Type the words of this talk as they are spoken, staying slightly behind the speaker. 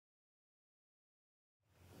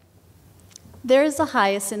There is a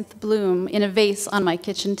hyacinth bloom in a vase on my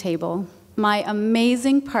kitchen table. My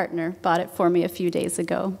amazing partner bought it for me a few days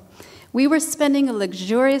ago. We were spending a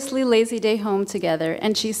luxuriously lazy day home together,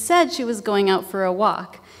 and she said she was going out for a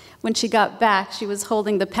walk. When she got back, she was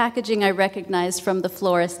holding the packaging I recognized from the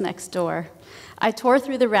florist next door. I tore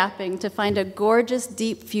through the wrapping to find a gorgeous,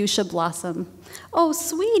 deep fuchsia blossom. "Oh,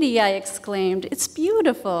 sweetie," I exclaimed, "it's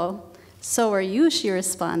beautiful." "So are you," she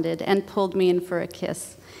responded, and pulled me in for a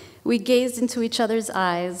kiss. We gazed into each other's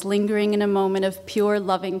eyes, lingering in a moment of pure,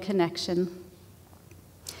 loving connection.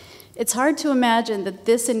 It's hard to imagine that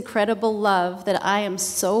this incredible love that I am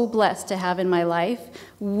so blessed to have in my life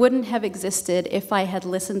wouldn't have existed if I had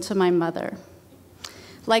listened to my mother.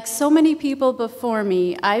 Like so many people before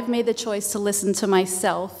me, I've made the choice to listen to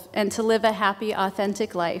myself and to live a happy,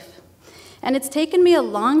 authentic life. And it's taken me a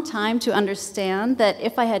long time to understand that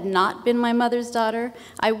if I had not been my mother's daughter,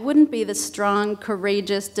 I wouldn't be the strong,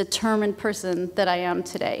 courageous, determined person that I am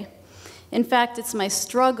today. In fact, it's my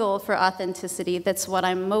struggle for authenticity that's what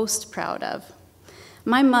I'm most proud of.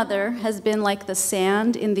 My mother has been like the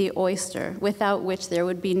sand in the oyster, without which there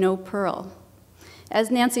would be no pearl. As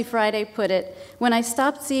Nancy Friday put it, when I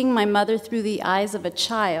stopped seeing my mother through the eyes of a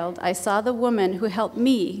child, I saw the woman who helped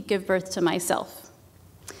me give birth to myself.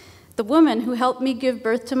 The woman who helped me give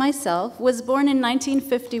birth to myself was born in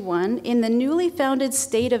 1951 in the newly founded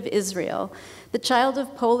state of Israel, the child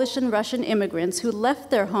of Polish and Russian immigrants who left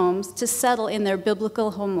their homes to settle in their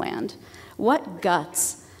biblical homeland. What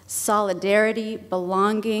guts! Solidarity,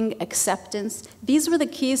 belonging, acceptance. These were the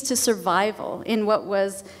keys to survival in what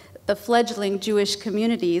was the fledgling Jewish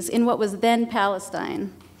communities in what was then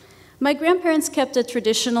Palestine. My grandparents kept a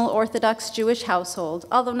traditional Orthodox Jewish household,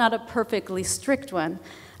 although not a perfectly strict one.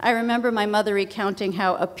 I remember my mother recounting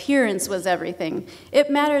how appearance was everything. It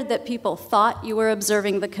mattered that people thought you were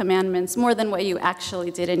observing the commandments more than what you actually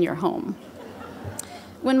did in your home.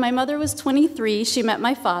 When my mother was 23, she met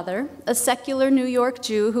my father, a secular New York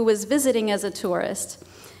Jew who was visiting as a tourist.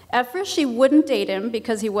 At first, she wouldn't date him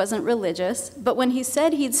because he wasn't religious, but when he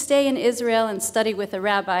said he'd stay in Israel and study with a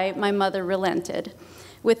rabbi, my mother relented.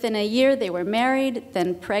 Within a year, they were married,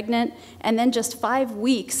 then pregnant, and then just 5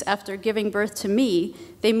 weeks after giving birth to me,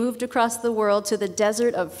 they moved across the world to the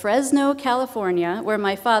desert of Fresno, California, where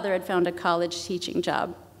my father had found a college teaching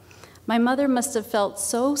job. My mother must have felt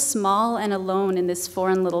so small and alone in this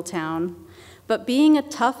foreign little town. But being a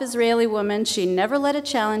tough Israeli woman, she never let a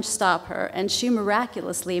challenge stop her, and she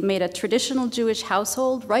miraculously made a traditional Jewish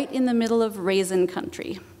household right in the middle of raisin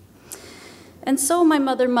country. And so my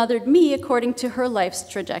mother mothered me according to her life's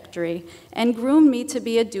trajectory and groomed me to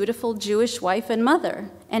be a dutiful Jewish wife and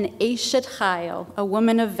mother, an Eshet Chayil, a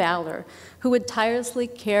woman of valor, who would tirelessly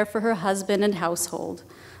care for her husband and household.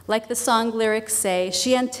 Like the song lyrics say,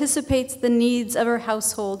 she anticipates the needs of her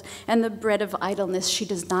household and the bread of idleness she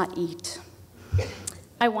does not eat.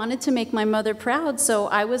 I wanted to make my mother proud, so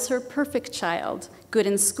I was her perfect child, good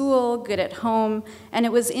in school, good at home, and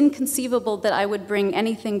it was inconceivable that I would bring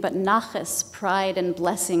anything but nachas, pride, and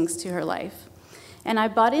blessings to her life. And I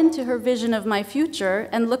bought into her vision of my future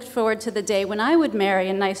and looked forward to the day when I would marry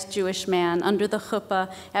a nice Jewish man under the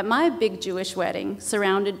chuppah at my big Jewish wedding,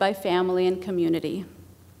 surrounded by family and community.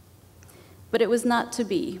 But it was not to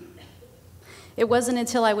be. It wasn't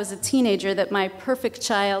until I was a teenager that my perfect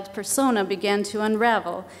child persona began to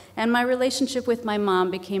unravel, and my relationship with my mom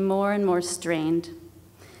became more and more strained.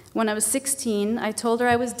 When I was 16, I told her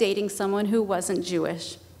I was dating someone who wasn't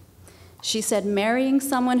Jewish. She said marrying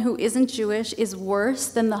someone who isn't Jewish is worse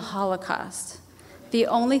than the Holocaust. The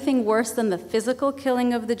only thing worse than the physical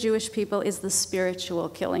killing of the Jewish people is the spiritual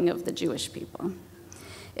killing of the Jewish people.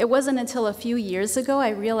 It wasn't until a few years ago I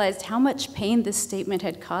realized how much pain this statement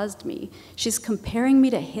had caused me. She's comparing me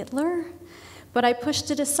to Hitler? But I pushed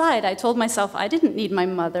it aside. I told myself I didn't need my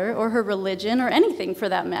mother or her religion or anything for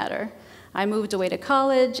that matter. I moved away to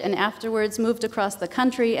college and afterwards moved across the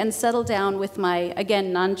country and settled down with my,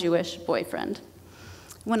 again, non-Jewish boyfriend.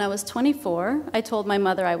 When I was 24, I told my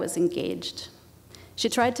mother I was engaged. She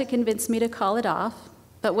tried to convince me to call it off,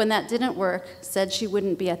 but when that didn't work, said she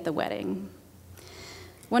wouldn't be at the wedding.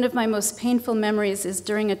 One of my most painful memories is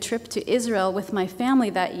during a trip to Israel with my family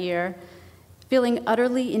that year, feeling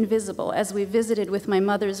utterly invisible as we visited with my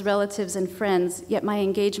mother's relatives and friends, yet my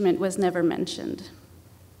engagement was never mentioned.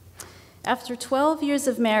 After 12 years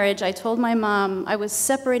of marriage, I told my mom I was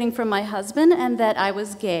separating from my husband and that I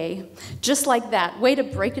was gay. Just like that, way to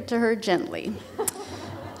break it to her gently.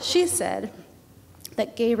 She said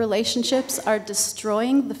that gay relationships are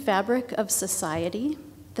destroying the fabric of society,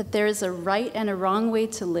 that there is a right and a wrong way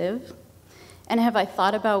to live? And have I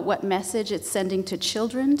thought about what message it's sending to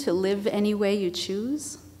children to live any way you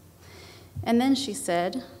choose? And then she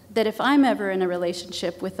said that if I'm ever in a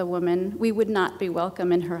relationship with a woman, we would not be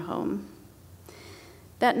welcome in her home.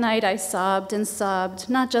 That night I sobbed and sobbed,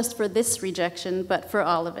 not just for this rejection, but for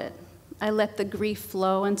all of it. I let the grief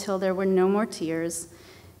flow until there were no more tears.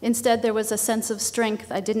 Instead, there was a sense of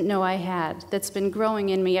strength I didn't know I had that's been growing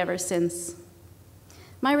in me ever since.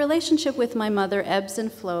 My relationship with my mother ebbs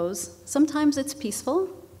and flows. Sometimes it's peaceful.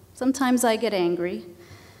 Sometimes I get angry.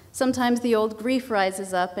 Sometimes the old grief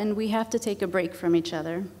rises up and we have to take a break from each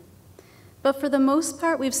other. But for the most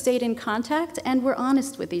part, we've stayed in contact and we're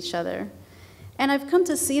honest with each other. And I've come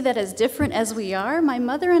to see that as different as we are, my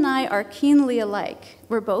mother and I are keenly alike.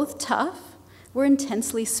 We're both tough, we're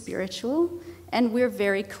intensely spiritual, and we're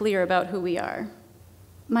very clear about who we are.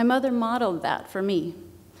 My mother modeled that for me.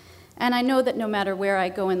 And I know that no matter where I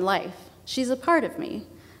go in life, she's a part of me.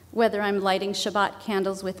 Whether I'm lighting Shabbat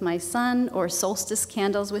candles with my son or solstice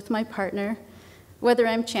candles with my partner, whether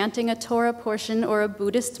I'm chanting a Torah portion or a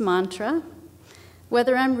Buddhist mantra,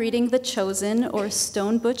 whether I'm reading The Chosen or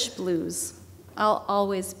Stone Butch Blues, I'll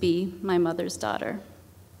always be my mother's daughter.